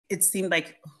it seemed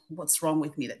like, what's wrong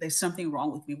with me? That there's something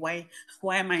wrong with me. Why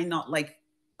am I not like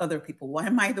other people? Why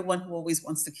am I the one who always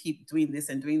wants to keep doing this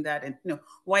and doing that? And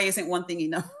why isn't one thing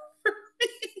enough for me?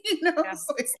 Yeah.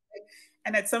 So it's like,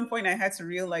 and at some point I had to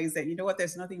realize that,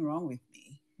 there's nothing wrong with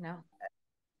me. No.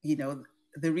 You know,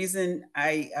 the reason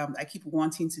I keep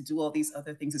wanting to do all these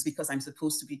other things is because I'm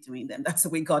supposed to be doing them. That's the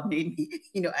way God made me,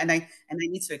 and I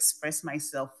need to express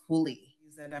myself fully.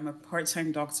 Is that I'm a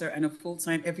part-time doctor and a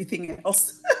full-time everything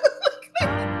else.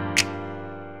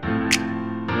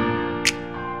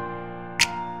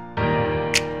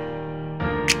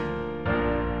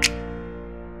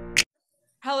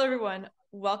 Hello, everyone.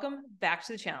 Welcome back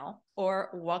to the channel, or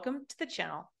welcome to the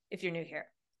channel if you're new here.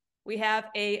 We have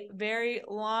a very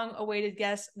long-awaited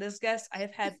guest. This guest I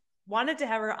have wanted to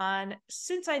have her on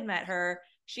since I met her.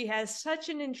 She has such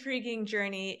an intriguing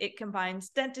journey. It combines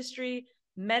dentistry,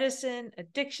 medicine,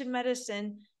 addiction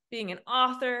medicine, being an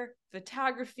author,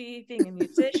 photography, being a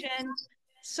musician,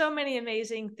 so many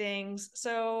amazing things.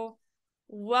 So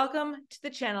welcome to the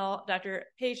channel, Dr.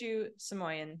 Peju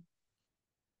Simoyan.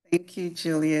 Thank you,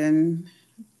 Jillian.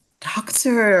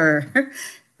 Doctor.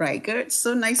 Right, good.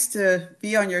 So nice to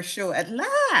be on your show at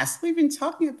last. We've been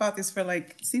talking about this for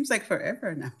seems like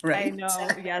forever now, right? I know,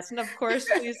 yes. And of course,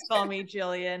 please call me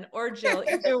Jillian or Jill.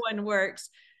 Either one works.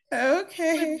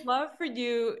 Okay. I'd love for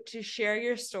you to share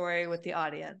your story with the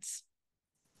audience.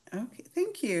 Okay,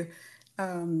 thank you.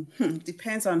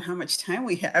 Depends on how much time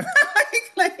we have.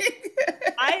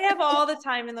 I have all the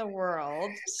time in the world,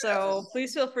 so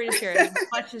please feel free to share as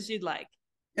much as you'd like.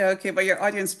 Okay, but your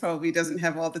audience probably doesn't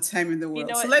have all the time in the You world.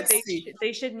 know So what? let's see.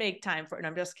 They should make time for it. And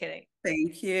I'm just kidding.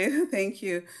 Thank you. Thank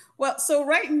you. Well, so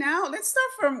right now, let's start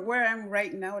from where I'm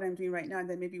right now, what I'm doing right now, and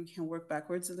then maybe we can work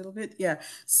backwards a little bit. Yeah.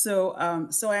 So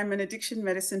I'm an addiction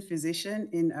medicine physician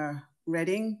in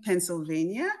Reading,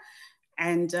 Pennsylvania.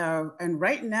 And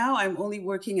right now, I'm only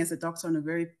working as a doctor on a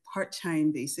very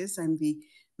part-time basis. I'm the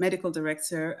medical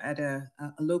director at a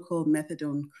local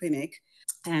methadone clinic.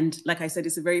 And like I said,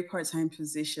 it's a very part-time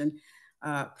position.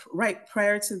 Right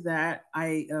prior to that,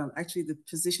 I actually, the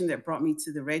position that brought me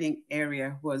to the Reading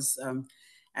area was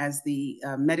as the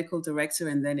medical director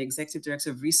and then executive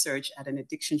director of research at an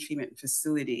addiction treatment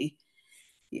facility.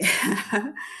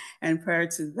 Yeah. And prior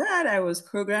to that, I was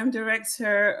program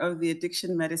director of the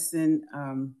addiction medicine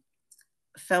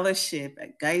fellowship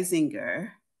at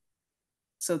Geisinger.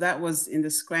 So that was in the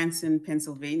Scranton,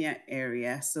 Pennsylvania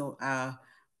area. So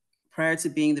prior to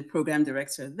being the program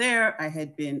director there, I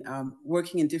had been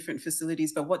working in different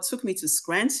facilities. But what took me to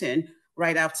Scranton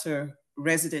right after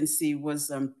residency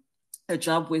was a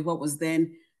job with what was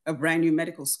then a brand new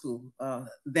medical school,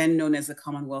 then known as the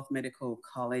Commonwealth Medical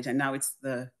College. And now it's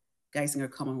the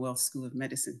Geisinger Commonwealth School of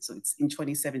Medicine. So it's in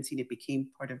 2017, it became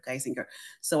part of Geisinger.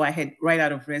 So I had, right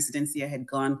out of residency, I had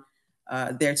gone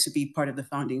there to be part of the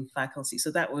founding faculty.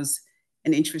 So that was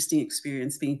an interesting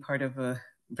experience being part of a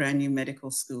brand new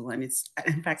medical school. And it's,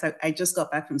 in fact, I just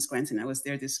got back from Scranton. I was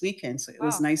there this weekend. So it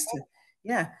was nice to,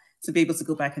 yeah, to be able to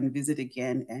go back and visit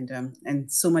again.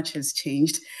 And so much has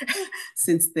changed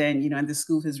since then, and the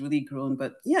school has really grown.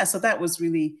 But yeah, so that was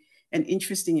really an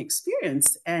interesting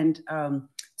experience. And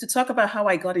to talk about how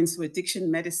I got into addiction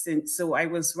medicine. So I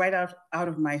was right out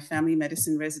of my family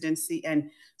medicine residency. And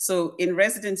so in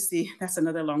residency, that's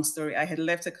another long story. I had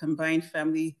left a combined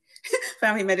family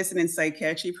medicine and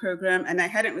psychiatry program. And I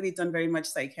hadn't really done very much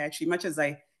psychiatry, much as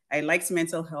I liked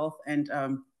mental health. And,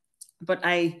 but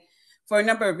for a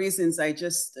number of reasons, I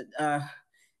just,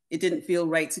 it didn't feel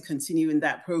right to continue in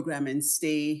that program and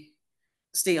stay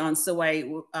on. So I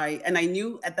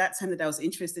knew at that time that I was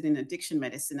interested in addiction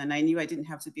medicine, and I knew I didn't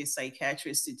have to be a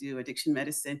psychiatrist to do addiction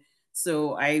medicine.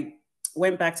 So I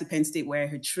went back to Penn State where I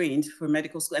had trained for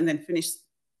medical school and then finished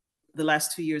the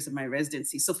last 2 years of my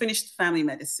residency. So finished family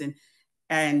medicine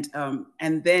and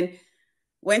then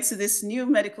went to this new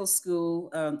medical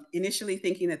school, initially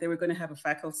thinking that they were going to have a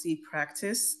faculty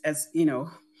practice as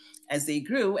they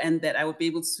grew, and that I would be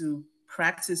able to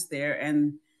practice there.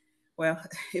 And well,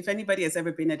 if anybody has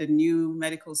ever been at a new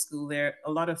medical school, there are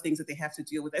a lot of things that they have to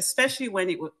deal with, especially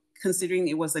when considering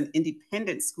it was an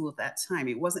independent school at that time.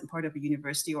 It wasn't part of a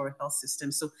university or a health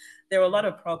system. So there were a lot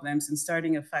of problems, and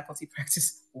starting a faculty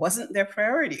practice wasn't their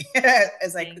priority,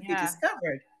 as I quickly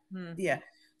discovered. Yeah.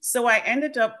 So I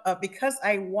ended up, because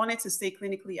I wanted to stay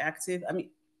clinically active. I mean,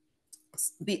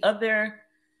 there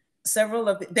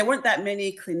weren't that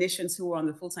many clinicians who were on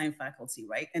the full-time faculty,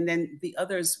 right? And then the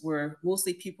others were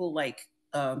mostly people like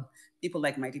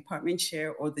my department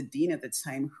chair or the dean at the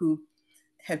time, who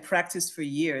had practiced for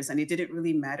years, and it didn't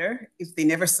really matter if they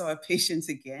never saw a patient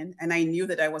again. And I knew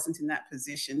that I wasn't in that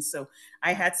position. So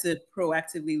I had to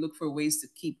proactively look for ways to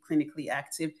keep clinically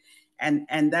active.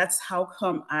 And that's how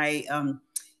come I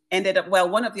ended up, well,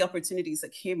 one of the opportunities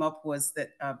that came up was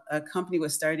that a company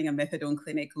was starting a methadone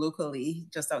clinic locally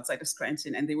just outside of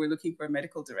Scranton, and they were looking for a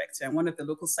medical director. And one of the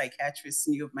local psychiatrists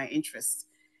knew of my interest.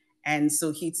 And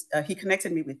so he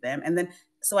connected me with them. And then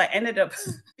so I ended up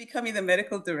becoming the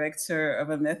medical director of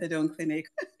a methadone clinic.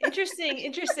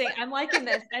 Interesting. I'm liking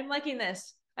this. I'm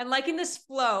liking this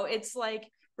flow. It's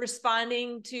like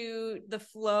responding to the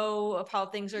flow of how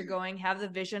things are going, have the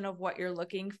vision of what you're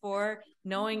looking for,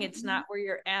 knowing it's not where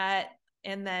you're at,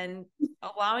 and then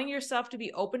allowing yourself to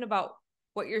be open about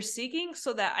what you're seeking.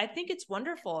 So that I think it's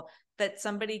wonderful that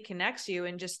somebody connects you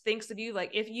and just thinks of you.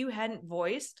 Like if you hadn't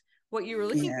voiced what you were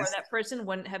looking for, that person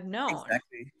wouldn't have known.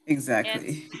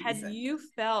 Exactly. And had you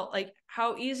felt like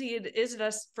how easy it is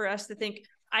for us to think,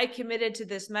 I committed to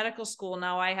this medical school,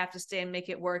 now I have to stay and make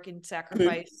it work and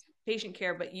sacrifice patient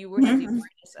care, but you had the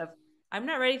awareness of, I'm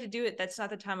not ready to do it. That's not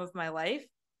the time of my life.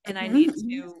 And I need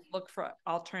to look for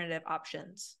alternative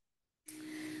options.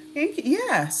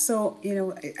 Yeah. So,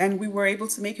 and we were able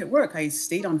to make it work. I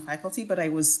stayed on faculty, but I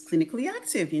was clinically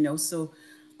active, So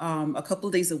a couple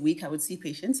of days a week, I would see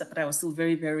patients, but I was still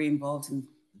very, very involved in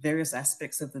various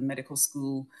aspects of the medical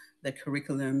school, the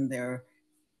curriculum, their,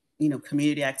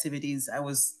 community activities. I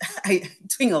was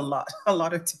doing a lot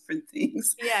of different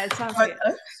things. Yeah, it sounds But,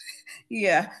 good.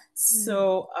 Yeah.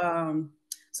 So,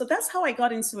 so that's how I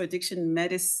got into addiction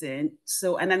medicine.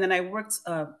 So, and then I worked,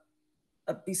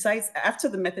 besides after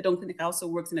the methadone clinic, I also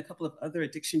worked in a couple of other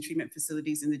addiction treatment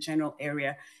facilities in the general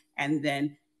area, and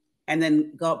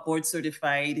then got board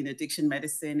certified in addiction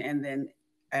medicine. And then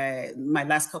my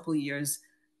last couple of years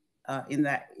in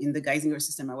the Geisinger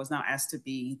system, I was now asked to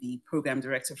be the program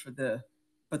director for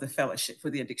the fellowship, for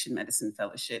the addiction medicine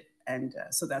fellowship, and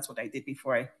so that's what I did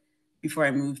before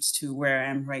I moved to where I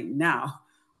am right now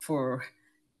for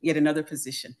yet another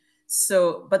position.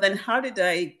 So, but then how did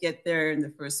I get there in the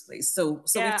first place? So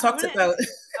we've talked about.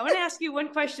 I want to ask you one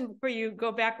question before you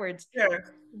go backwards.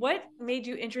 Sure. What made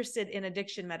you interested in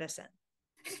addiction medicine?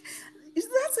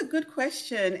 That's a good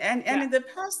question. And in the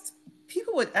past,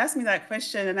 people would ask me that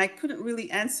question and I couldn't really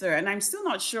answer. And I'm still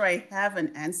not sure I have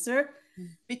an answer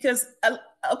because,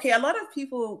 okay, a lot of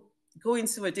people go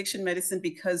into addiction medicine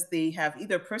because they have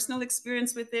either personal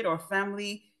experience with it or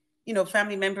family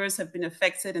members have been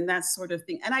affected and that sort of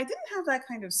thing. And I didn't have that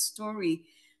kind of story.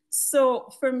 So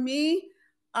for me,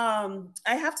 I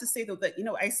have to say though that,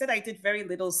 I said I did very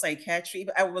little psychiatry,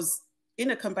 but I was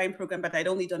in a combined program, but I'd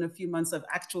only done a few months of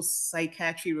actual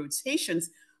psychiatry rotations.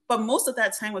 But most of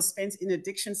that time was spent in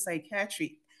addiction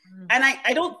psychiatry. And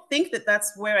I don't think that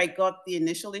that's where I got the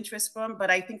initial interest from, but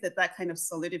I think that kind of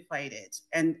solidified it.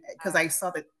 And because I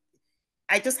saw that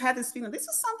I just had this feeling, this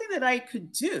is something that I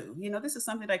could do, this is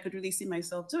something that I could really see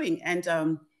myself doing. And,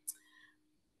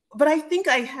 but I think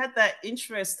I had that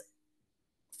interest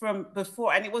from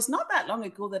before. And it was not that long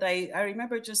ago that I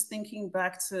remember just thinking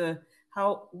back to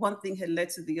how one thing had led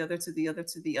to the other, to the other,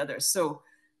 to the other. So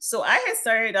I had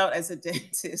started out as a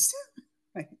dentist.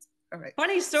 Right. All right.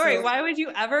 Funny story. So, why would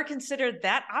you ever consider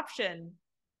that option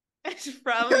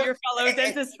from your fellow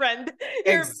dentist friend?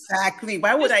 Exactly.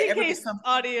 Why would I ever become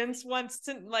audience wants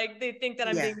to they think that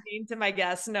I'm being mean to my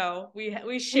guests? No,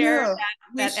 we share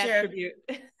that attribute.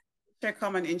 Share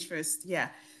common interest. Yeah.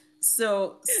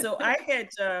 So I had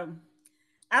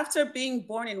after being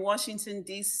born in Washington,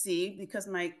 D.C., because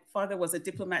my father was a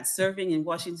diplomat serving in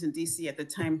Washington, D.C. at the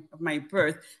time of my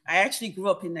birth, I actually grew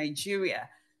up in Nigeria.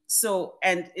 So,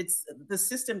 and the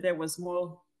system there was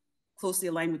more closely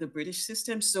aligned with the British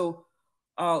system. So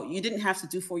you didn't have to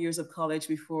do 4 years of college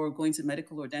before going to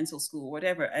medical or dental school or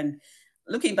whatever. And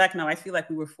looking back now, I feel like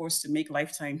we were forced to make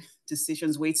lifetime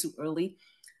decisions way too early.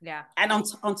 Yeah. And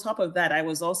on top of that, I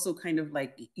was also kind of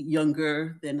like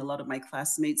younger than a lot of my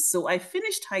classmates. So I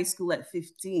finished high school at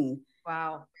 15.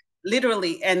 Wow.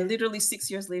 Literally 6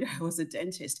 years later, I was a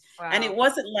dentist. Wow. And it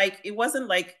wasn't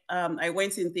like I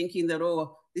went in thinking that,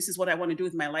 oh, this is what I want to do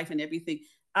with my life and everything.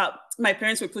 My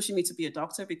parents were pushing me to be a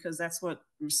doctor because that's what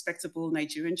respectable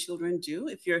Nigerian children do.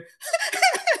 If you're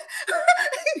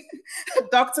a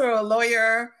doctor or a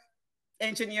lawyer,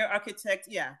 engineer, architect,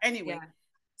 yeah. Anyway. Yeah.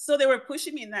 So they were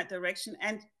pushing me in that direction.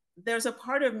 And there's a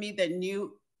part of me that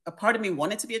a part of me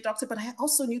wanted to be a doctor, but I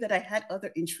also knew that I had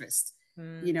other interests.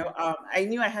 I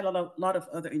knew I had a lot of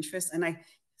other interests. And I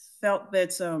felt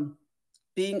that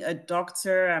being a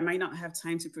doctor, I might not have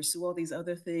time to pursue all these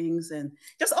other things and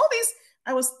just all these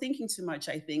I was thinking too much,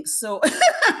 I think. So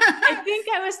I think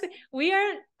we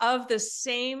are of the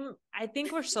same, I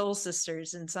think we're soul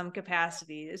sisters in some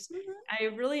capacities. I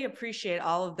really appreciate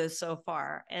all of this so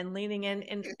far, and leaning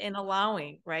in and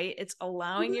allowing, right? It's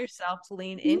allowing yourself to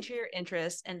lean into your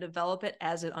interests and develop it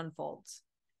as it unfolds.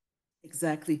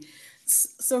 Exactly.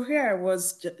 So here I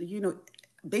was,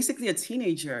 basically a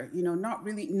teenager, not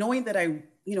really knowing that I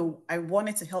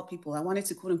wanted to help people. I wanted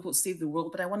to quote unquote save the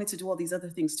world, but I wanted to do all these other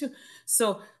things too.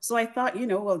 So I thought,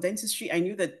 well, dentistry, I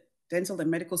knew that dental and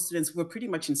medical students were pretty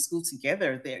much in school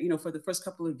together there. For the first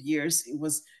couple of years, it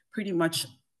was pretty much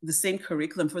the same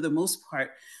curriculum for the most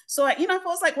part. So I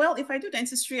was like, well, if I do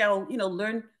dentistry, I'll,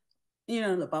 learn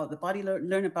about the body,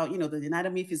 learn about, the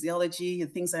anatomy, physiology,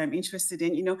 and things that I'm interested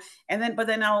in, but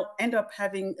then I'll end up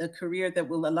having a career that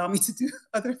will allow me to do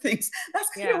other things. That's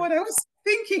kind of Yeah. what I was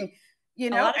thinking, A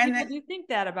lot of and people then, do think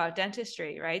that about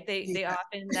dentistry, right? They yeah,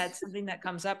 often, that's something that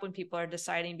comes up when people are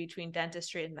deciding between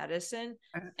dentistry and medicine.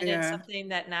 And it's yeah, something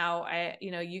that now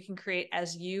you can create,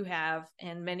 as you have,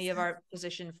 and many of our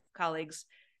physician colleagues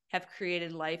have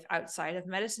created, life outside of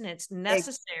medicine. It's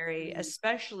necessary, exactly.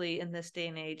 especially in this day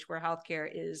and age where healthcare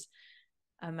is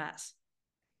a mess.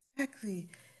 Exactly.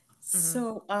 Mm-hmm.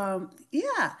 So,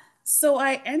 yeah. So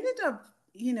I ended up,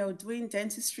 doing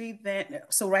dentistry then.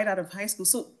 So right out of high school.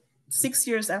 So 6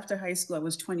 years after high school, I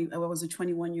was 20. I was a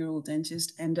 21-year-old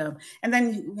dentist, and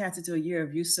then we had to do a year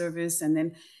of youth service, and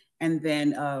then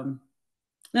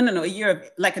no, a year of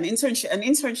like an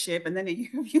internship, and then a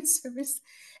year of youth service,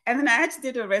 and then I actually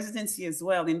did a residency as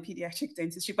well in pediatric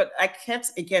dentistry. But I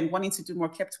kept again wanting to do more,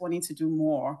 kept wanting to do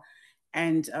more,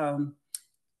 and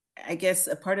I guess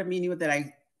a part of me knew that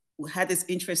I had this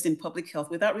interest in public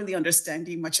health without really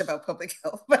understanding much about public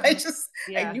health. But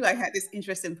Mm-hmm. I Yeah. knew I had this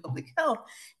interest in public health.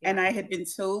 Yeah. And I had been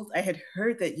told, I had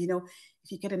heard that,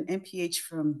 if you get an MPH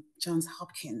from Johns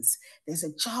Hopkins, there's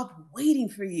a job waiting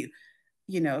for you,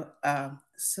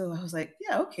 So I was like,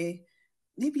 yeah, okay,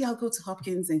 maybe I'll go to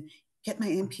Hopkins and get my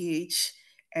MPH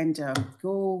and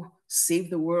go save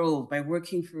the world by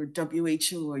working for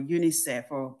WHO or UNICEF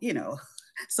or,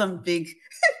 some big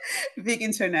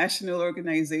international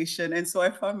organization. And so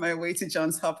I found my way to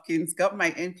Johns Hopkins, got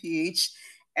my MPH,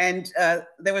 and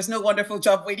there was no wonderful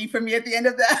job waiting for me at the end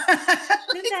of that.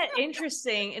 Isn't that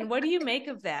interesting? And what do you make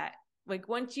of that? Like,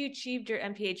 once you achieved your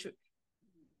MPH,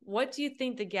 what do you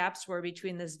think the gaps were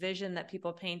between this vision that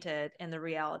people painted and the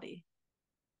reality?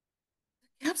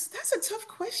 That's a tough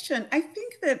question. I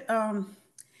think that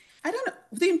I don't know.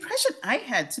 The impression I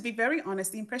had, to be very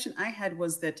honest, the impression I had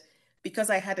was that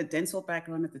because I had a dental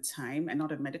background at the time and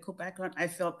not a medical background, I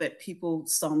felt that people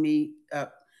saw me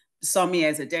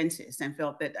as a dentist and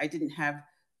felt that I didn't have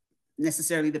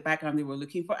necessarily the background they were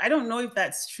looking for. I don't know if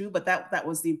that's true, but that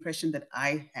was the impression that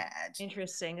I had.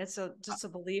 Interesting. It's just a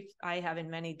belief I have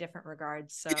in many different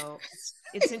regards. So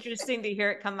it's interesting to hear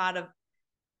it come out of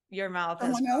your mouth as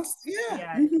Someone well. else, yeah.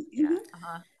 Yeah. Mm-hmm, Yeah. mm-hmm.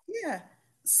 Uh-huh. Yeah.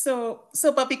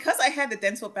 But because I had the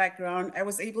dental background, I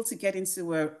was able to get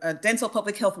into a dental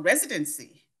public health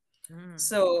residency. Mm.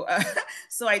 So,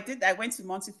 so I went to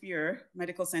Montefiore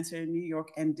Medical Center in New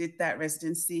York and did that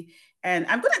residency. And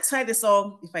I'm going to tie this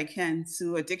all, if I can,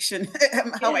 to addiction,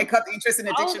 how Yeah. I got the interest in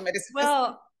addiction medicine.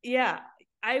 Well, yeah,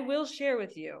 I will share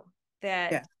with you Yeah.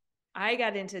 that I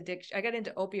got into addiction. I got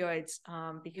into opioids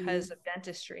Mm-hmm. because of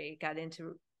dentistry. Got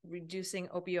into reducing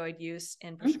opioid use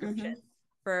and prescription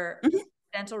Mm-hmm. for Mm-hmm.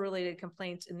 dental related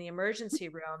complaints in the emergency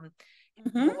room. The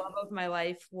Mm-hmm. love of my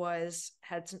life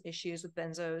had some issues with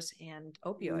benzos and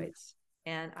opioids,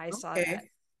 and I saw that. Okay.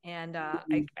 And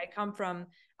Mm-hmm. I come from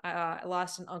I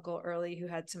lost an uncle early who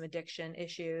had some addiction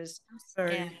issues, I'm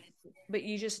and sorry. but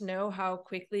you just know how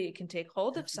quickly it can take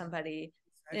hold of somebody.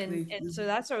 And Exactly. so Mm-hmm.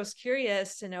 that's why I was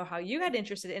curious to know how you got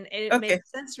interested. And it Okay. makes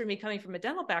sense for me coming from a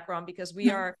dental background because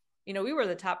Mhm. we were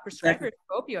the top Exactly. prescribers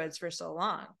of opioids for so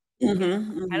long. Mm-hmm.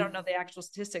 I Mm-hmm. don't know the actual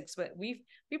statistics, but we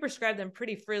prescribed them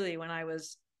pretty freely when I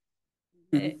was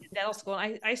in Mm-hmm. dental school.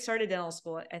 I started dental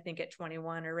school, I think, at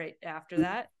 21 or right after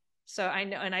that. So I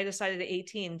know, and I decided at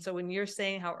 18. So when you're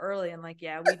saying how early, I'm like,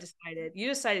 yeah, you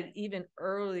decided even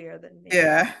earlier than me.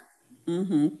 Yeah.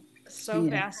 Mm-hmm. So Yeah.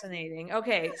 fascinating.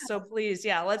 Okay. So please,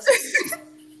 yeah,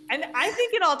 and I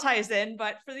think it all ties in,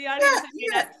 but for the audience Yeah. that may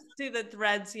Yeah. not see the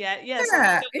threads yet, yes,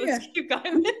 Yeah. let's Yeah. keep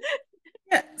going.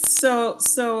 Yeah.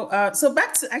 So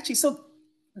back to actually, so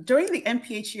during the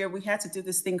MPH year, we had to do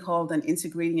this thing called an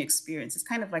integrating experience. It's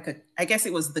kind of like I guess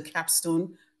it was the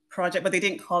capstone project, but they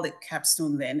didn't call it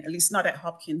capstone then, at least not at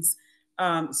Hopkins.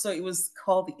 So it was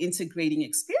called the integrating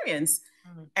experience.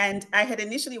 And I had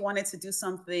initially wanted to do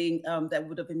something that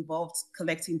would have involved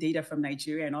collecting data from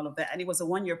Nigeria and all of that. And it was a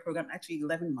 1 year program, actually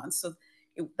 11 months. So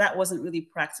that wasn't really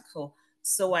practical.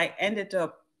 So I ended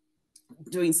up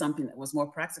doing something that was more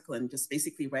practical and just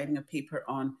basically writing a paper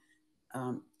on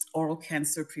um, oral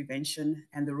cancer prevention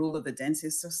and the role of the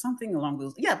dentist or something along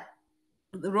those. Yeah,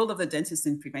 the role of the dentist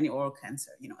in preventing oral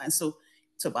cancer, and so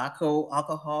tobacco,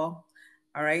 alcohol,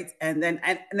 all right. And then,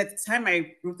 and at the time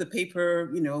I wrote the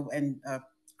paper, and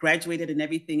graduated and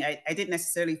everything, I didn't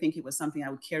necessarily think it was something I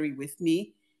would carry with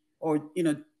me or,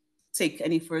 take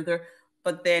any further.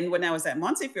 But then when I was at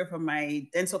Montefiore for my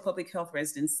dental public health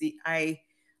residency,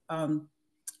 um,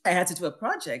 I had to do a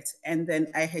project, and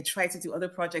then I had tried to do other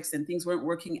projects and things weren't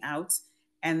working out.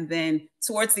 And then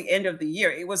towards the end of the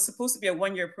year, it was supposed to be a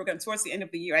 1 year program. Towards the end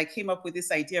of the year, I came up with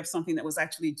this idea of something that was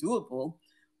actually doable,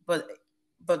 but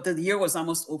the year was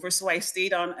almost over. So I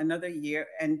stayed on another year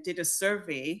and did a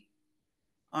survey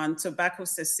on tobacco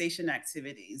cessation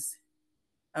activities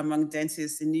among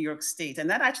dentists in New York State. And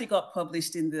that actually got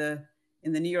published in the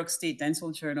New York State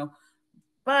Dental Journal.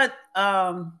 But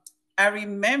I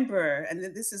remember,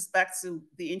 and this is back to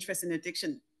the interest in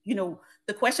addiction,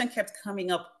 the question kept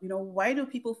coming up, why do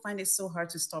people find it so hard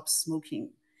to stop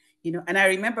smoking? And I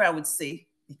remember I would say,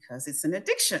 because it's an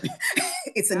addiction.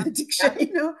 It's an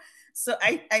addiction. So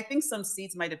I think some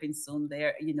seeds might have been sown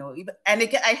there, and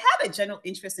again, I had a general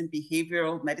interest in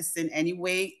behavioral medicine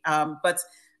anyway. But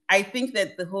I think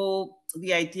that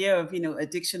the idea of,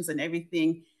 addictions and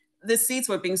everything, the seeds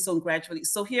were being sown gradually.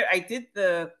 So here I did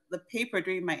the paper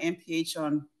during my MPH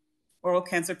on oral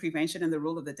cancer prevention and the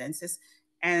role of the dentist.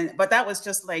 But that was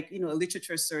just like, a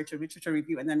literature search, a literature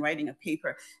review, and then writing a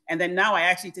paper. And then now I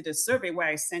actually did a survey where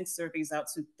I sent surveys out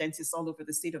to dentists all over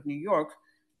the state of New York,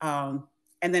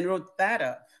 and then wrote that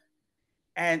up.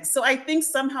 And so I think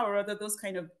somehow or other, those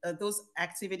kind of those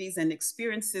activities and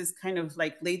experiences kind of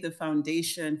like laid the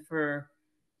foundation for,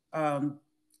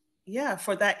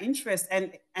 for that interest.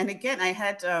 And again, I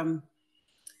had,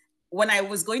 when I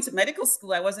was going to medical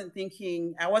school, I wasn't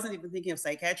even thinking of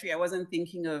psychiatry. I wasn't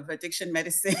thinking of addiction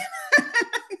medicine.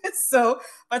 So,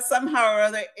 but somehow or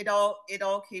other, it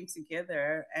all came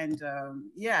together. And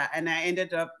and I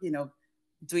ended up,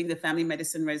 doing the family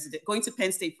medicine resident, going to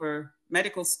Penn State for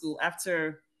medical school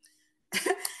after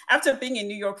after being in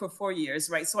New York for 4 years,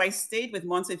 right? So I stayed with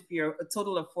Montefiore a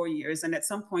total of 4 years. And at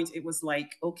some point it was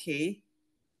like, okay,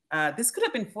 this could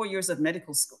have been 4 years of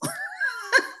medical school.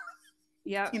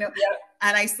 Yeah.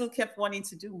 And I still kept wanting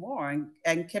to do more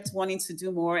and kept wanting to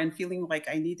do more and feeling like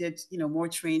I needed, more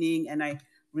training. And I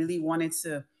really wanted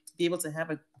to be able to have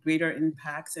a greater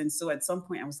impact. And so at some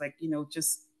point I was like,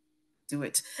 just do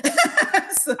it.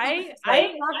 So, I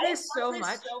love this so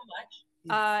much.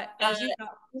 As you know,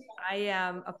 I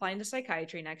am applying to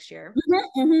psychiatry next year.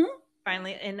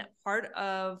 Finally. And part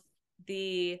of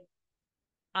the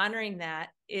honoring that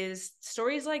is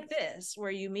stories like this,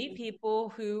 where you meet people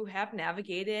who have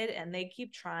navigated and they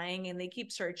keep trying and they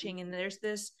keep searching. And there's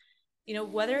this,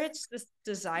 whether it's this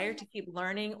desire to keep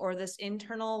learning or this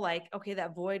internal, like, okay,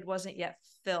 that void wasn't yet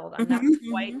filled. I'm not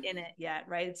quite in it yet.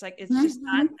 Right. It's like, it's just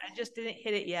not, I just didn't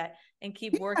hit it yet, and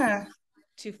keep working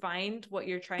to find what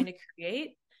you're trying to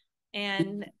create.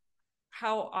 And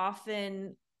how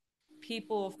often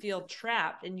people feel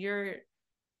trapped, and you're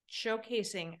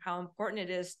showcasing how important it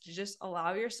is to just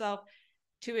allow yourself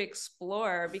to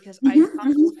explore. Because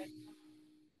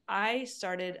I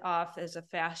started off as a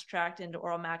fast tracked into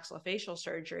oral maxillofacial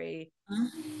surgery.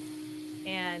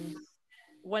 And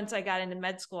once I got into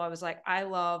med school, I was like, I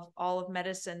love all of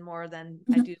medicine more than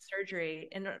I do surgery.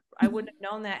 And I wouldn't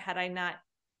have known that had I not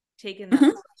taken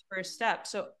that first step.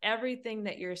 So everything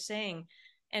that you're saying,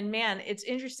 and man, it's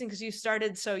interesting because you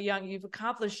started so young, you've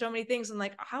accomplished so many things. And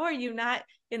like, how are you not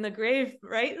in the grave?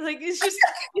 Right? Like, it's just,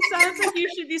 it sounds like you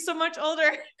should be so much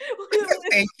older.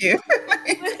 Thank you.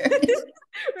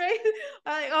 Right?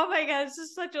 Like, oh my God, it's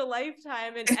just such a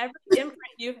lifetime. And every imprint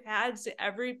you've had, so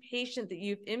every patient that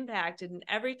you've impacted, and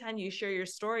every time you share your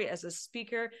story as a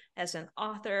speaker, as an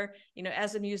author,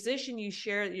 as a musician, you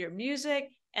share your music,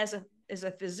 as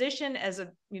a physician, as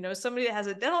a, somebody that has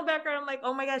a dental background. I'm like,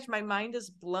 oh my gosh, my mind is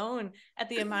blown at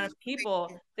the amount of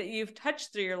people that you've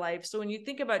touched through your life. So when you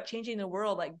think about changing the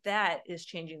world, like, that is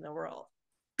changing the world.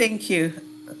 Thank you.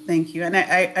 Thank you. And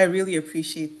I really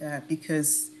appreciate that,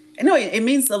 because I know it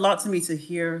means a lot to me to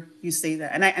hear you say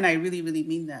that. And I really, really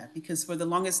mean that, because for the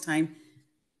longest time,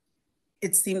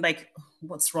 it seemed like,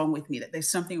 what's wrong with me? That there's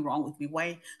something wrong with me.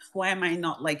 Why am I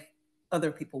not like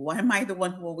other people? Why am I the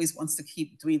one who always wants to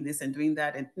keep doing this and doing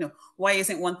that? And why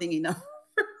isn't one thing enough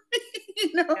for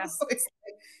me? Yeah. So it's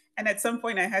like, and at some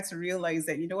point I had to realize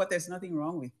that, what, there's nothing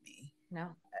wrong with me.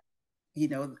 No.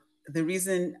 the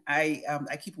reason I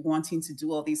keep wanting to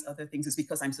do all these other things is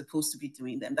because I'm supposed to be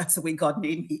doing them. That's the way God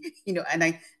made me, and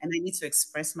I need to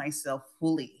express myself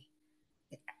fully.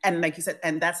 And like you said,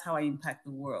 and that's how I impact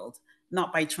the world,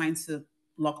 not by trying to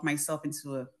lock myself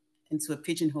into a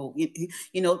pigeonhole,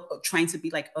 trying to be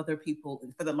like other people.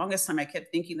 For the longest time, I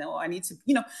kept thinking that, oh, I need to,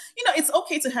 it's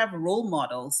okay to have role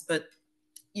models, but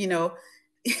you know,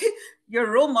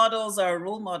 your role models are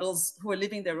role models who are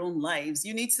living their own lives.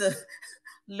 You need to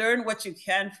learn what you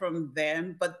can from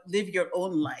them, but live your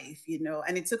own life.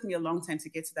 And it took me a long time to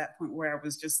get to that point where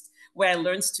I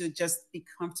learned to just be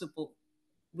comfortable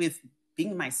with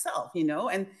being myself.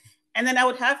 And then I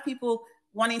would have people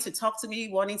wanting to talk to me,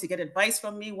 wanting to get advice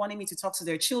from me, wanting me to talk to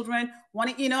their children,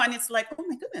 and it's like, oh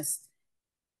my goodness,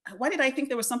 why did I think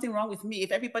there was something wrong with me?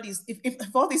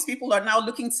 If all these people are now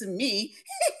looking to me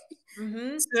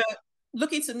Mm-hmm.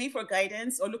 looking to me for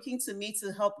guidance, or looking to me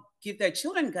to help give their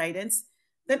children guidance,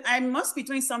 then I must be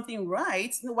doing something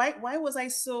right. Why was I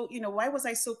so, why was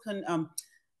I so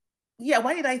yeah,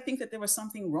 why did I think that there was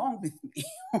something wrong with me?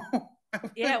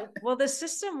 Yeah, well, the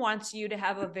system wants you to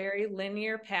have a very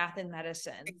linear path in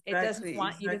medicine. It doesn't Exactly,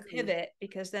 want you to exactly. pivot,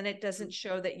 because then it doesn't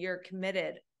show that you're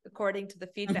committed according to the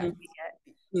feedback Mm-hmm, we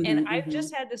get. And mm-hmm, I've mm-hmm.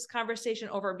 just had this conversation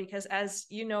over, because as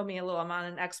you know me a little, I'm on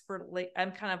an expert,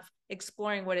 I'm kind of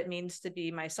exploring what it means to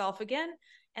be myself again.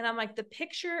 And I'm like, the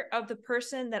picture of the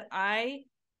person that I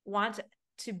want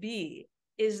to be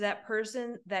is that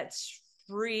person that's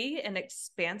free and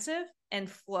expansive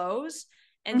and flows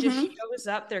and just Mm-hmm. shows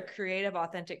up their creative,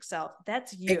 authentic self.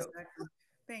 That's you. Exactly.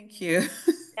 Thank you.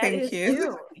 That Thank is you.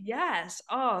 you. Yes.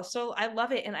 Oh, so I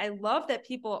love it. And I love that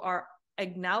people are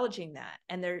acknowledging that,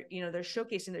 and they're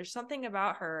showcasing. There's something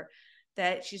about her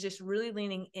that she's just really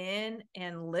leaning in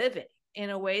and living in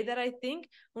a way that I think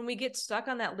when we get stuck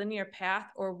on that linear path,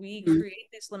 or we Mhm. create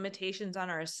these limitations on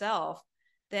ourselves,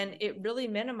 then it really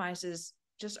minimizes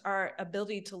just our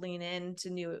ability to lean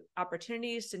into new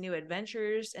opportunities, to new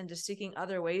adventures, and to seeking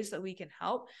other ways that we can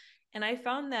help. And I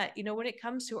found that, when it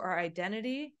comes to our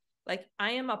identity, like,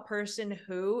 I am a person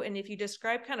who, and if you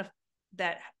describe kind of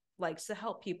that likes to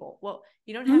help people, well,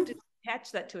 you don't have to Mhm.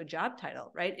 attach that to a job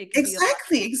title, right? It could be a lot.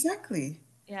 Exactly, exactly.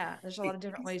 Yeah, there's a lot of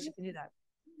different ways you can do that.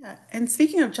 Yeah. And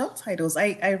speaking of job titles,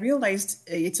 I realized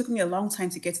it took me a long time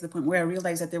to get to the point where I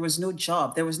realized that there was no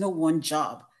one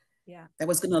job Yeah. that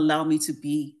was going to allow me to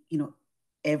be,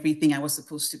 everything I was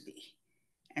supposed to be.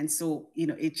 And so,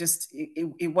 it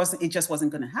just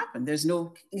wasn't going to happen.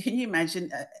 Can you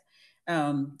imagine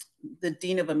the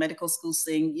dean of a medical school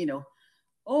saying,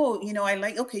 oh,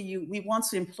 we want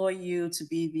to employ you to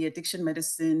be the addiction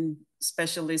medicine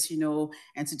specialist,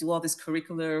 and to do all this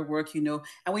curricular work, and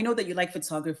we know that you like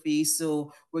photography,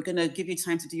 so we're going to give you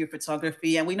time to do your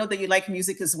photography. And we know that you like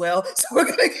music as well, so we're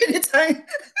going to give you time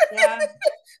Yeah.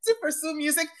 to pursue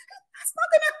music. That's not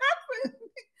going to happen.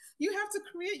 You have to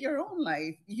create your own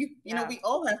life. Yeah. We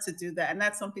all have to do that. And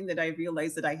that's something that I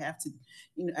realized that I've had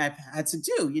to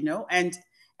do,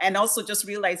 and also just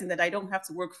realizing that I don't have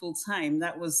to work full time.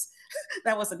 That was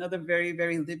another very,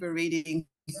 very liberating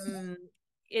Mm.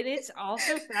 And it's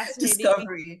also fascinating.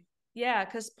 discovery. Yeah,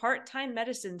 because part-time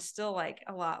medicine's still like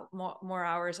a lot more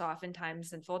hours oftentimes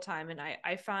than full-time. And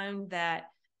I found that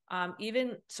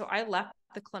even so, I left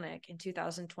the clinic in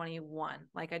 2021.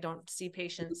 Like, I don't see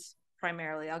patients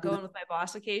primarily. I'll go in with my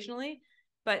boss occasionally,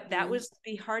 but that Mhm. was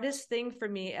the hardest thing for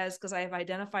me, as because I have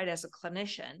identified as a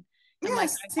clinician. I'm like,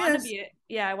 Yes,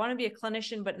 yes. I want to be a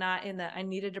clinician, but not in the, I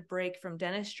needed a break from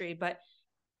dentistry. But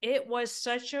it was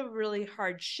such a really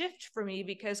hard shift for me,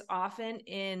 because often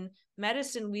in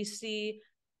medicine we see,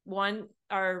 one,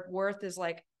 our worth is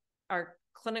like our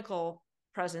clinical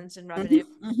presence and revenue,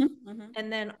 Hmm, hmm, hmm,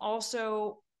 and then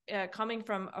also coming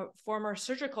from a former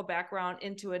surgical background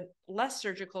into a less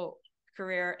surgical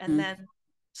career. And hmm, then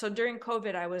so during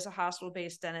COVID I was a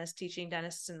hospital-based dentist teaching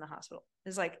dentists in the hospital.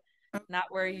 It's like not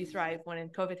where you thrive when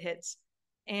COVID hits.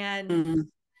 And hmm,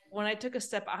 when I took a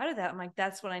step out of that, I'm like,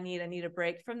 that's what I need. I need a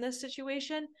break from this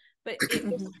situation. But it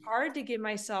was hmm, hard to give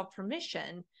myself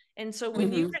permission. And so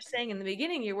when you hmm. were saying in the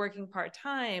beginning, you're working part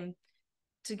time,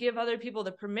 to give other people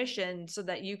the permission so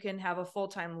that you can have a full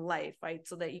time life, right?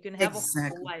 So that you can have a full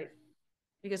Exactly. life.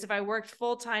 Because if I worked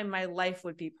full time, my life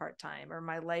would be part time, or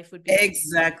my life would be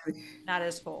Exactly. not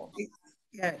as full.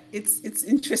 Yeah, it's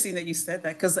interesting that you said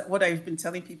that, because what I've been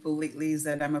telling people lately is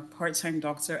that I'm a part-time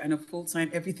doctor and a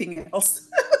full-time everything else.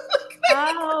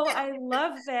 Oh, I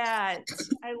love that.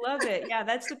 I love it. Yeah,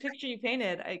 that's the picture you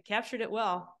painted. I captured it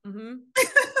well. Mm-hmm.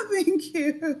 Thank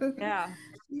you. Yeah.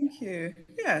 Thank you.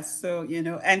 Yeah, so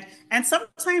and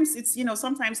sometimes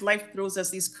sometimes life throws us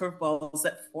these curveballs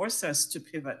that force us to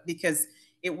pivot, because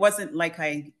it wasn't like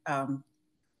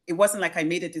it wasn't like I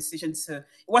made a decision to,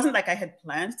 it wasn't like I had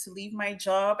planned to leave my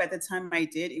job at the time I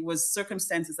did. It was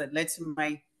circumstances that led to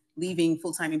my leaving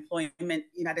full-time employment.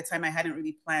 At the time I hadn't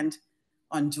really planned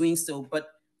on doing so, but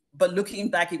looking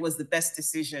back, it was the best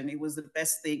decision. It was the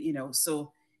best thing.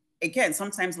 So again,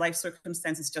 sometimes life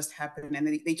circumstances just happen and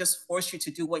they just force you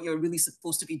to do what you're really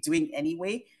supposed to be doing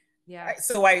anyway. Yeah.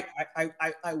 So I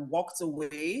walked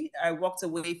away. I walked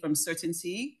away from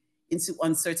certainty into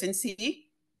uncertainty,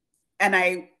 and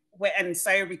I went and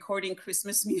started recording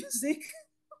Christmas music.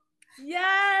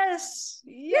 Yes. Yes,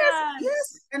 yes.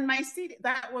 Yes. And my CD,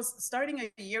 that was starting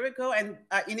a year ago. And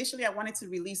initially, I wanted to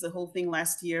release the whole thing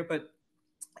last year,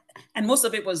 and most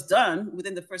of it was done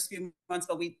within the first few months,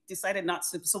 but we decided not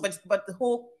to. So, but the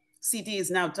whole CD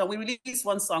is now done. We released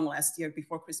one song last year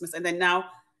before Christmas, and then now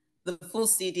the full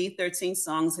CD, 13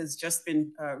 songs, has just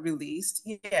been released.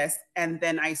 Yes, and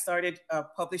then I started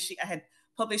publishing. I had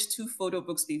published 2 photo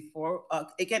books before.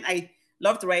 Again, I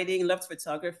loved writing, loved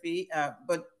photography,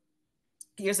 but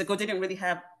years ago didn't really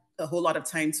have a whole lot of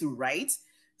time to write.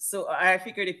 So I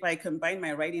figured if I combine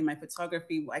my writing and my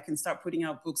photography, I can start putting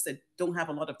out books that don't have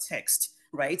a lot of text,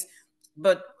 right?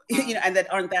 But and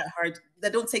that aren't that hard,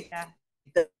 that don't take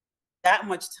that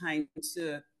much time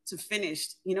to finish,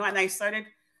 And I started,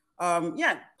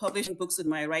 publishing books with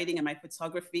my writing and my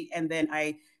photography, and then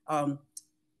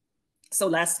so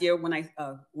last year when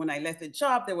I left the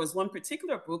job, there was one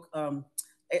particular book,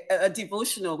 a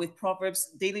devotional with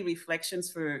Proverbs, daily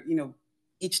reflections for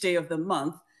each day of the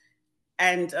month.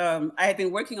 And I had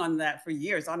been working on that for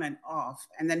years, on and off.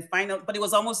 And then finally, but it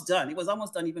was almost done. It was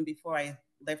almost done even before I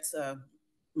left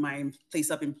my place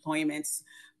of employment.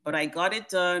 But I got it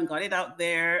done, got it out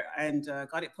there, and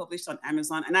got it published on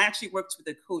Amazon. And I actually worked with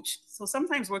a coach. So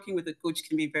sometimes working with a coach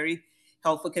can be very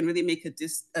helpful, can really make a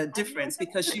difference,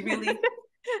 because she really,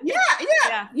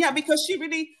 because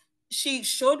she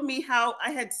showed me how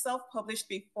I had self-published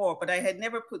before, but I had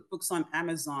never put books on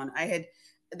Amazon.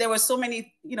 There were so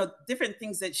many, different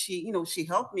things that she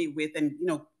helped me with. And,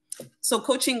 so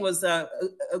coaching was a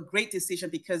great decision,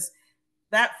 because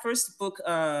that first book,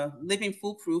 Living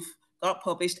Foolproof, got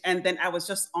published, and then I was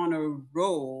just on a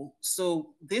roll.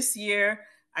 So this year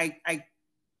I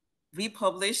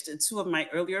republished 2 of my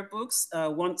earlier books,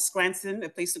 one, Scranton, A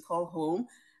Place to Call Home,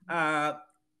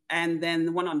 and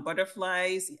then one on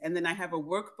butterflies. And then I have a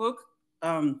workbook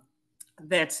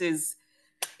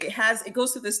it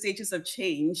goes through the stages of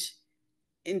change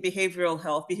in behavioral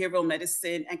health, behavioral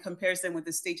medicine, and compares them with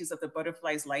the stages of the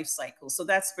butterfly's life cycle. So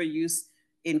that's for use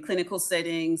in clinical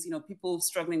settings, people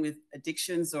struggling with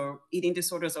addictions or eating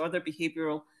disorders or other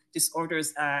behavioral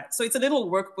disorders. So it's a little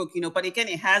workbook, but again,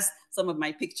 it has some of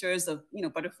my pictures of,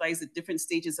 butterflies at different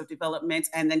stages of development,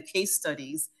 and then case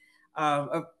studies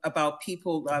about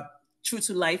people true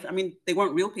to life. I mean, they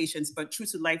weren't real patients, but true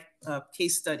to life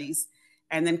case studies,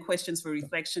 and then questions for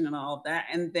reflection and all of that.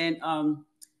 And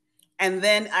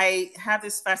then I have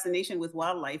this fascination with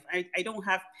wildlife. I don't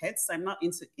have pets. I'm not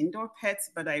into indoor pets,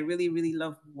 but I really, really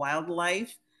love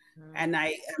wildlife. And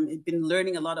I have been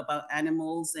learning a lot about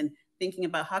animals and thinking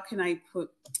about how can I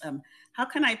put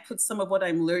some of what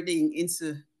I'm learning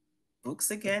into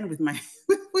books again with my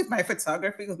with my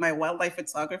photography, with my wildlife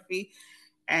photography.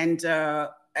 And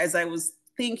as I was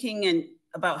thinking and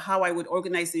about how I would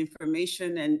organize the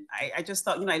information, and I just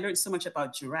thought, I learned so much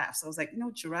about giraffes. I was like,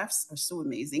 giraffes are so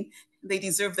amazing. They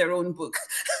deserve their own book.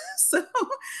 so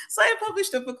I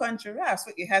published a book on giraffes.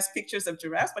 It has pictures of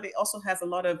giraffes, but it also has a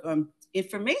lot of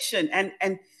information.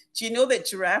 And do you know that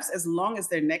giraffes, as long as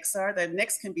their necks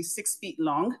can be 6 feet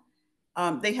long.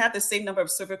 They have the same number of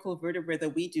cervical vertebrae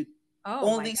that we do.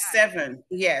 Only 7.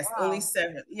 Yes, wow. Only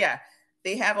 7. Yeah.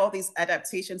 They have all these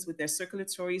adaptations with their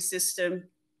circulatory system,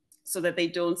 so that they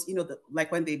don't,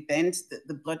 like when they bend,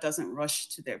 the blood doesn't rush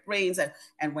to their brains,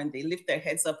 and when they lift their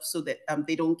heads up, so that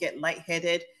they don't get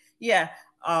lightheaded. Yeah.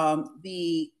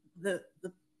 The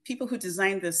people who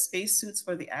designed the spacesuits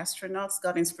for the astronauts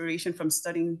got inspiration from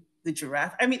studying the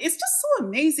giraffe. I mean, it's just so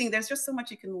amazing. There's just so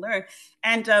much you can learn.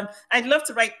 And I'd love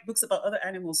to write books about other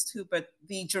animals too, but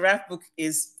the giraffe book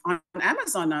is on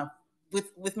Amazon now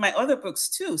with my other books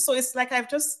too. So it's like I've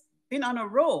just been on a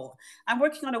roll. I'm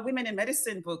working on a women in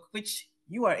medicine book, which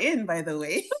you are in, by the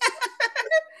way.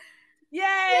 Yay!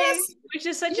 Yes. Which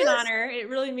is such an honor. It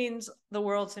really means the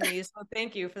world to me. So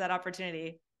thank you for that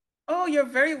opportunity. Oh, you're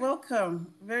very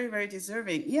welcome. Very, very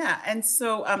deserving. Yeah. And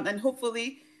so, and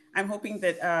hopefully, I'm hoping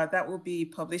that that will be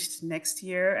published next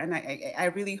year. And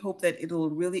I really hope that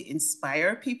it'll really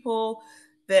inspire people.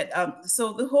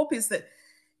 So the hope is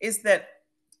that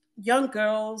young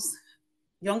girls,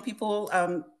 young people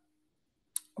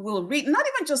will read, not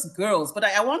even just girls, but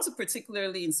I want to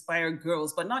particularly inspire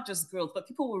girls, but not just girls, but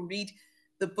people will read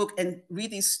the book and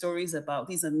read these stories about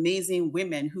these amazing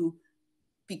women who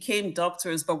became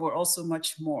doctors, but were also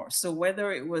much more. So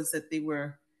whether it was that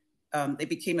they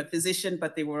became a physician,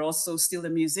 but they were also still a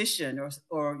musician,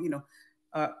 or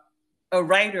uh, a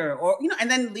writer, or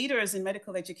and then leaders in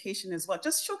medical education as well,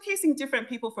 just showcasing different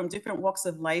people from different walks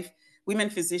of life, women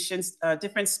physicians,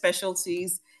 different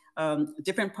specialties,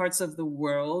 different parts of the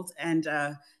world, and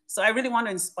so I really want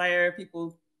to inspire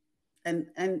people and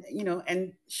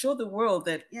show the world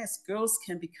that yes, girls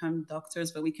can become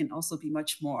doctors, but we can also be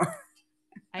much more.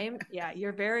 Yeah,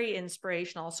 you're very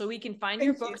inspirational. So we can find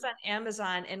your Thank you. books on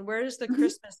Amazon. And where's the Mhm.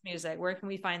 Christmas music? Where can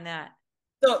we find that?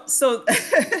 So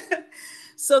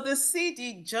so the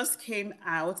CD just came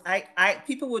out. I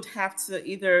people would have to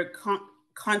either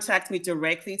contact me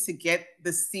directly to get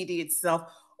the CD itself,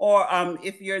 or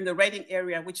if you're in the Reading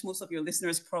area, which most of your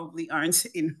listeners probably aren't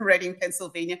in Reading,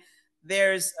 Pennsylvania,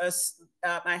 there's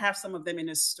I have some of them in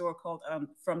a store called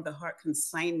From the Heart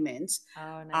Consignment.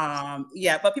 Oh, nice.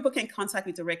 Yeah, but people can contact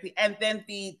me directly, and then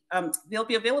they'll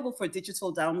be available for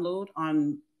digital download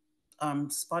on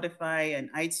Spotify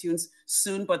and iTunes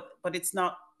soon, but it's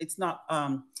not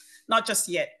just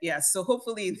yet. Yeah, so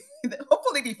hopefully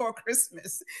hopefully before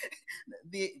Christmas,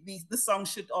 the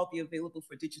songs should all be available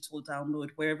for digital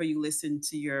download wherever you listen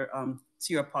to your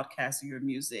podcast or your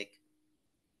music.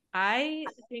 I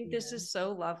think this Yeah. is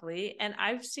so lovely. And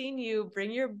I've seen you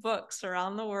bring your books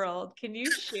around the world. Can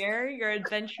you share your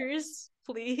adventures,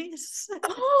 please?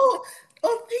 Oh,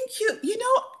 oh, thank you.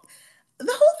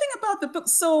 The whole thing about the book.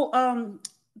 So,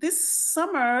 this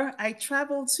summer I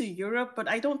traveled to Europe, but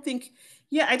I don't think,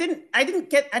 yeah, I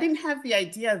didn't have the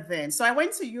idea then. So I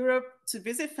went to Europe to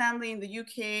visit family in the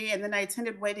UK, and then I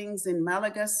attended weddings in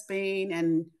Malaga, Spain,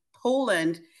 and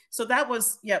Poland. So that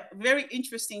was, yeah, a very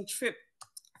interesting trip.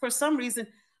 For some reason,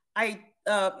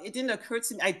 it didn't occur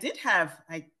to me. I did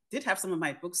have some of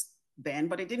my books then,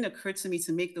 but it didn't occur to me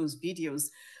to make those videos.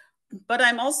 But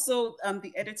I'm also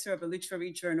the editor of a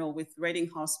literary journal with Reading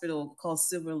Hospital called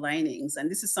Silver Linings, and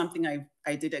this is something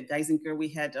I did at Geisinger. We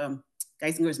had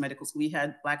Geisinger's Medical School. We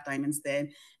had Black Diamonds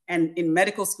then, and in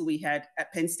medical school we had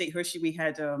at Penn State Hershey. We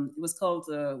had it was called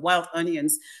Wild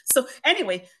Onions. So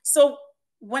anyway, so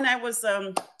when I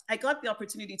got the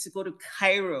opportunity to go to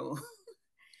Cairo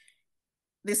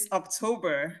this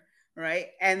October, right?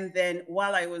 And then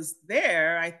while I was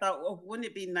there, I thought, well, wouldn't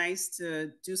it be nice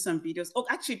to do some videos? Oh,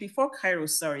 actually, before Cairo,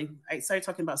 sorry, I started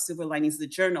talking about Silver Linings, the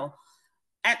journal,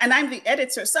 and I'm the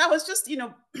editor, so I was just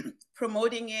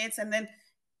promoting it, and then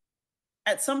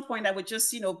at some point I would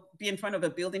just be in front of a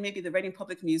building, maybe the Reading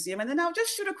Public Museum, and then I'll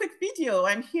just shoot a quick video.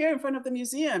 I'm here in front of the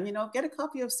museum, get a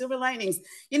copy of Silver Linings.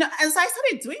 As I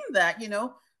started doing that,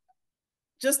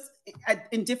 just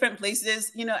in different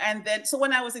places, and then so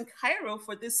when I was in Cairo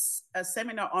for this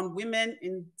seminar on women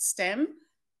in STEM,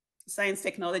 science,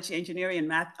 technology, engineering, and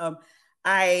math,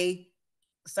 I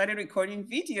started recording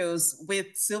videos with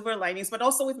Silver Linings, but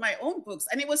also with my own books,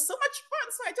 and it was so much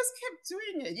fun. So I just kept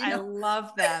doing it. I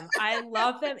love them. I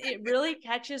love them. It really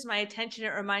catches my attention.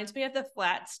 It reminds me of the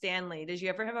Flat Stanley. Did you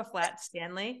ever have a Flat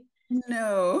Stanley?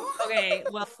 No. Okay,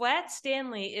 well, Flat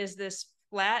Stanley is this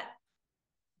flat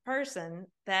person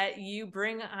that you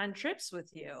bring on trips with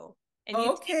you, and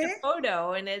you take Okay. a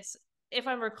photo, and it's, if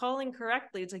I'm recalling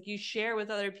correctly, it's like you share with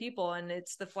other people, and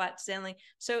it's the Flat Stanley.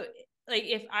 So like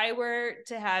if I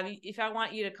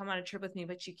want you to come on a trip with me,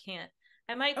 but you can't,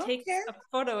 I might take Okay. a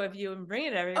photo of you and bring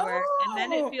it everywhere, and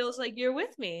then it Oh. feels like you're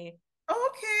with me,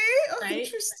 Okay. Oh, right?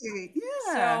 interesting.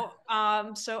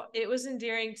 Yeah. So it was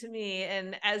endearing to me.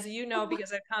 And as you know,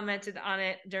 because I've commented on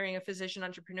it during a physician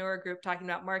entrepreneur group talking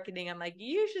about marketing, I'm like,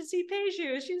 you should see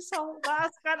Peju. She's so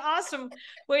got awesome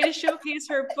way to showcase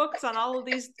her books on all of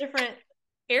these different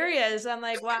areas. I'm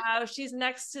like, wow, she's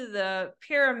next to the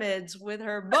pyramids with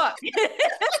her book.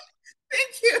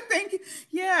 Thank you. Thank you.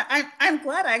 Yeah, I'm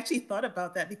glad I actually thought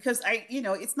about that because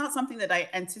it's not something that I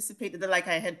anticipated that like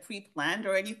I had pre-planned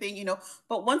or anything,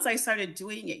 but once I started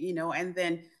doing it, and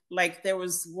then like there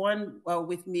was one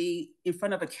with me in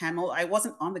front of a camel. I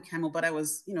wasn't on the camel, but I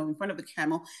was, in front of the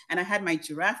camel, and I had my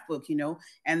giraffe book,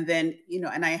 and then,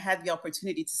 and I had the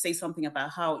opportunity to say something about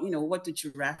how, what do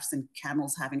giraffes and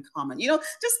camels have in common,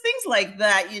 just things like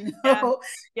that, Yeah. and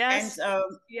Yes.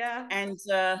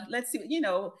 Yeah. let's see,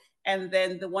 and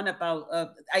then the one about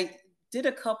I did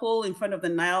a couple in front of the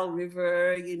Nile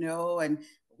River, and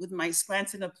with my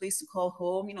Scranton, a place to call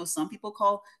home. Some people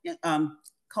call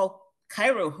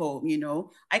Cairo home,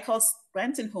 I call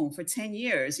Scranton home for 10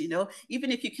 years,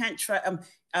 even if you can't try,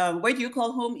 where do you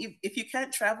call home? If you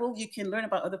can't travel, you can learn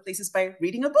about other places by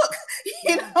reading a book,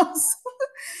 Yeah.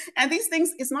 and these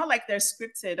things, it's not like they're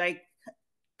scripted.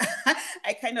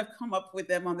 I kind of come up with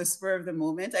them on the spur of the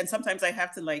moment. And sometimes I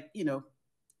have to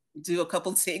do a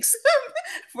couple takes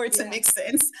for it to make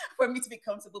sense, for me to be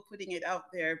comfortable putting it out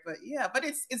there. But yeah, but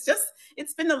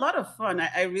it's been a lot of fun.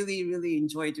 I really, really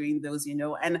enjoy doing those,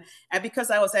 and because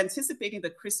I was anticipating the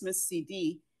Christmas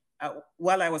CD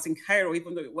while I was in Cairo,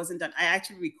 even though it wasn't done, I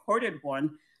actually recorded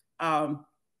one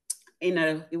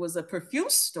it was a perfume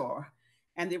store,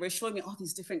 and they were showing me all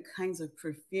these different kinds of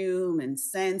perfume and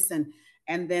scents,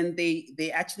 and then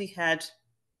they actually had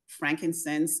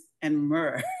frankincense and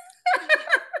myrrh.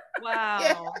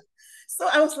 Yeah. Wow. So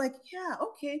I was like, yeah,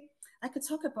 okay. I could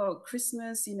talk about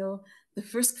Christmas, the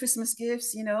first Christmas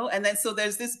gifts, and then so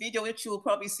there's this video which you'll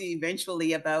probably see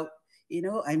eventually about,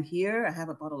 I'm here, I have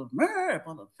a bottle of myrrh, a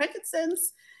bottle of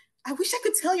frankincense. I wish I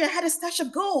could tell you I had a stash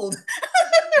of gold,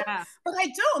 Yeah. but I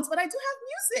don't. But I do have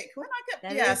music. When I get,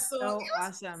 That yeah. is So it so was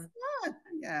awesome. fun.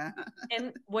 Yeah.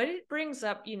 And what it brings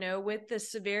up, with the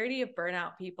severity of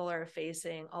burnout people are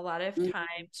facing, a lot of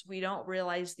times we don't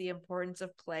realize the importance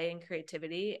of play and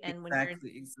creativity. And Exactly.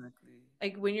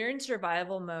 when you're in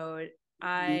survival mode,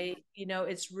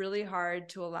 it's really hard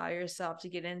to allow yourself to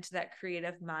get into that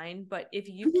creative mind. But if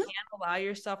you can allow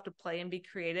yourself to play and be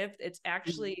creative, it's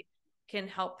actually can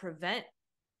help prevent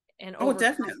and Oh, overcome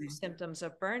definitely. symptoms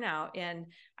of burnout. And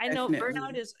I know Definitely.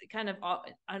 burnout is kind of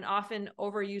an often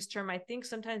overused term. I think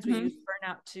sometimes we use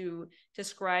burnout to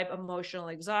describe emotional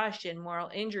exhaustion, moral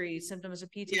injury, symptoms of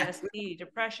Yeah. PTSD,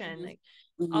 depression, like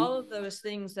all of those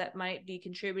things that might be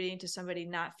contributing to somebody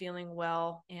not feeling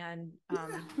well. And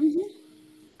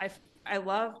I I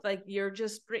love like you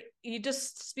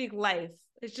just speak life.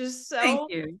 It's just Thank so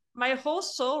you. my whole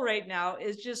soul right now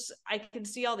is just I can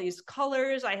see all these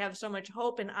colors. I have so much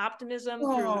hope and optimism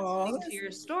through Oh, listening to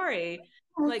your story.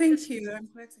 Like thank 'cause, you. I'm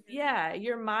glad to hear that. yeah,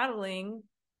 you're modeling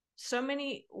so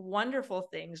many wonderful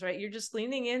things, right? You're just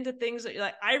leaning into things that you're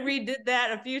like, I redid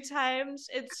that a few times.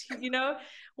 It's,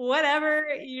 whatever.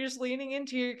 You're just leaning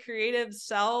into your creative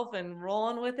self and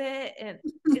rolling with it. And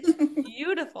it's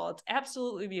beautiful. It's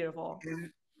absolutely beautiful. Yeah.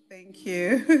 Thank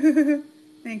you.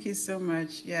 Thank you so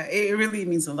much. Yeah, it really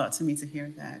means a lot to me to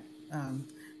hear that. Um,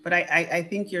 but I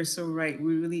think you're so right.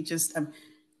 We really just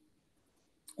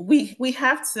we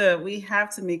have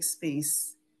to make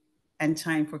space and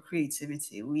time for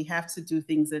creativity. We have to do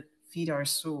things that feed our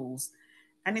souls.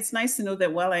 And it's nice to know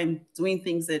that while I'm doing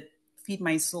things that feed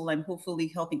my soul, I'm hopefully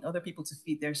helping other people to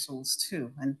feed their souls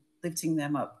too and lifting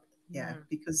them up. Yeah, Mm.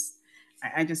 because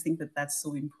I just think that that's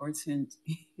so important.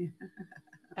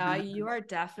 You are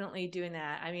definitely doing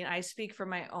that. I mean, I speak from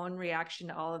my own reaction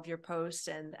to all of your posts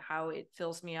and how it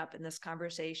fills me up in this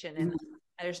conversation. And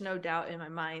there's no doubt in my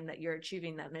mind that you're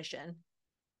achieving that mission.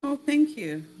 Oh, thank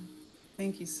you.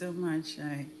 Thank you so much.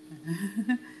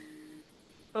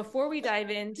 Before we dive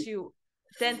into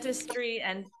dentistry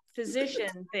and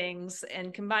physician things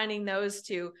and combining those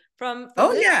two from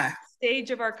Oh, this yeah.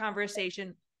 stage of our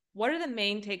conversation, what are the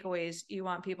main takeaways you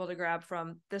want people to grab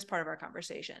from this part of our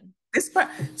conversation? This part.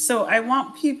 So I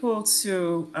want people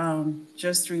to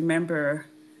just remember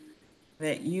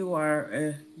that you are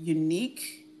a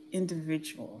unique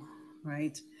individual,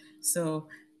 right? So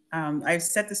I've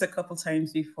said this a couple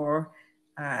times before,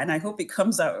 and I hope it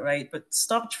comes out right. But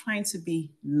stop trying to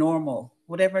be normal,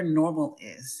 whatever normal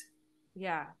is.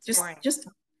 Yeah, it's Just, boring. just,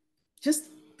 just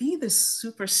be the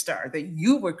superstar that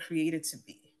you were created to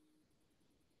be.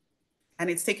 And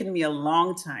it's taken me a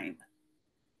long time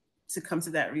to come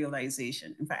to that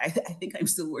realization. In fact, I think I'm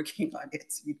still working on it.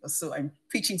 So I'm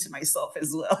preaching to myself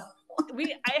as well.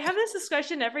 I have this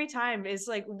discussion every time. It's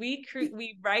like we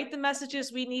write the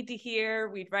messages we need to hear,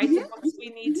 we write the books we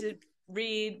need to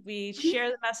read, we share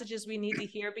the messages we need to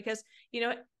hear because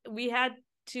we had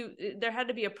there had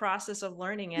to be a process of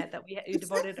learning it that we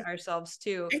devoted Exactly. ourselves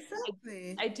to.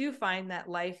 Exactly. I do find that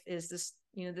life is this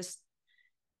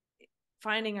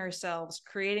finding ourselves,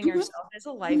 creating Mhm. ourselves is a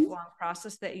Mhm. lifelong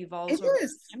process that It evolves over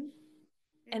is. time.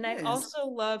 It And I is. also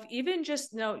love even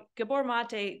just Gabor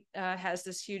Mate has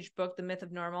this huge book, The Myth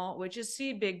of Normal, which is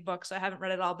big book, so I haven't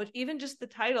read it all, but even just the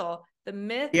title, The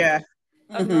Myth Yeah.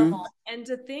 of Hmm. Normal. And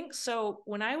to think, so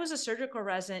when I was a surgical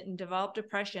resident and developed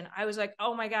depression, I was like,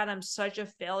 oh my God, I'm such a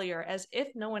failure, as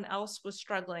if no one else was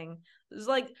struggling. It was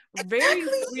like very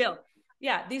Exactly. real.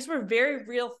 Yeah, these were very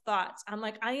real thoughts. I'm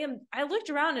like, I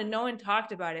looked around and no one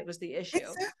talked about it was the issue.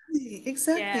 Exactly.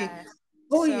 Exactly. Yeah.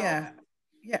 Oh So yeah.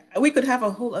 Yeah, we could have a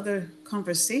whole other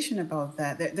conversation about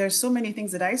that. There's so many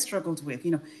things that I struggled with.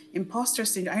 Imposter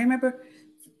syndrome. I remember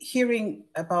hearing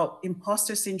about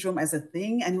imposter syndrome as a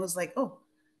thing, and it was like, oh,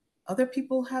 other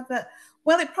people have that.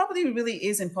 Well, it probably really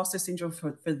is imposter syndrome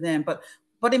for them, but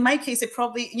in my case, it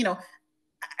probably,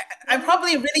 I Really?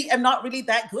 probably really am not really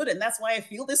that good, and that's why I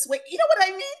feel this way. You know what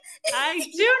I I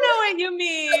mean? do know what you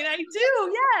mean. I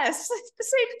do. Yes. The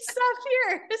same stuff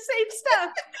here. The same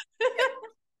stuff.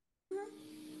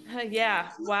 Yeah.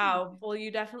 Wow. Well,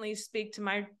 you definitely speak to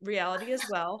my reality as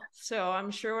well. So I'm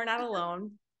sure we're not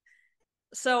alone.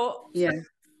 So Yeah.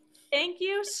 thank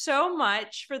you so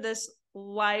much for this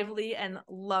lively and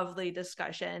lovely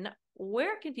discussion.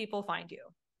 Where can people find you?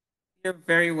 You're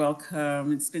very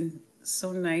welcome. It's been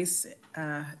so nice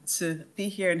to be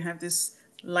here and have this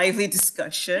lively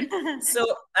discussion. So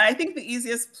I think the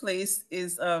easiest place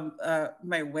is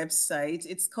my website.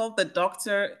 It's called the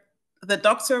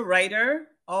Doctor Writer,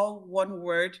 all one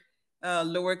word,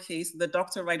 lowercase,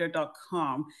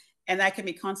 thedoctorwriter.com. And I can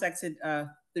be contacted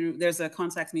through, there's a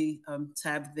contact me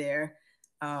tab there.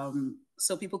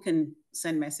 So people can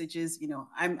send messages.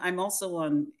 I'm also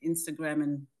on Instagram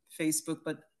and Facebook,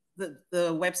 but the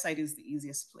website is the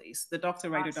easiest place,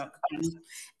 Awesome. thedoctorwriter.com.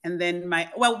 And then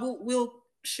we'll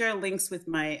share links with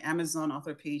my Amazon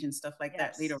author page and stuff like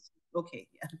that later. Yes. Okay,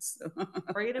 yeah. So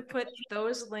We're going to put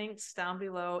those links down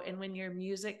below. And when your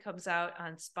music comes out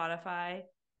on Spotify,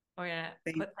 we're going to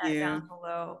thank put that you. down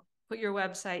below, put your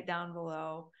website down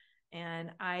below.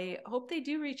 And I hope they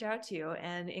do reach out to you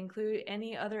and include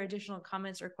any other additional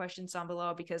comments or questions down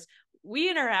below because we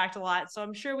interact a lot. So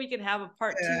I'm sure we can have a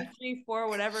part Yeah, 2, 3, 4,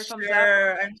 whatever comes out.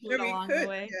 sure. I'm Do sure it we along the could.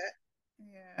 way.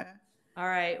 Yeah. Yeah. All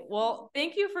right. Well,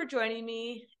 thank you for joining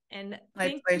me. And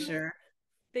My pleasure.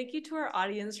 thank you to our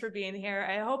audience for being here.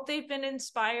 I hope they've been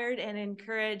inspired and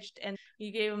encouraged, and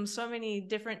you gave them so many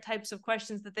different types of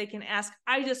questions that they can ask.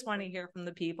 I just want to hear from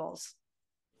the peoples.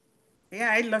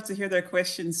 Yeah, I'd love to hear their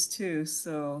questions too.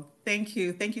 So thank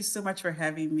you. Thank you so much for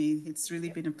having me. It's really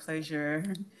been a pleasure.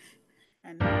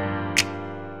 And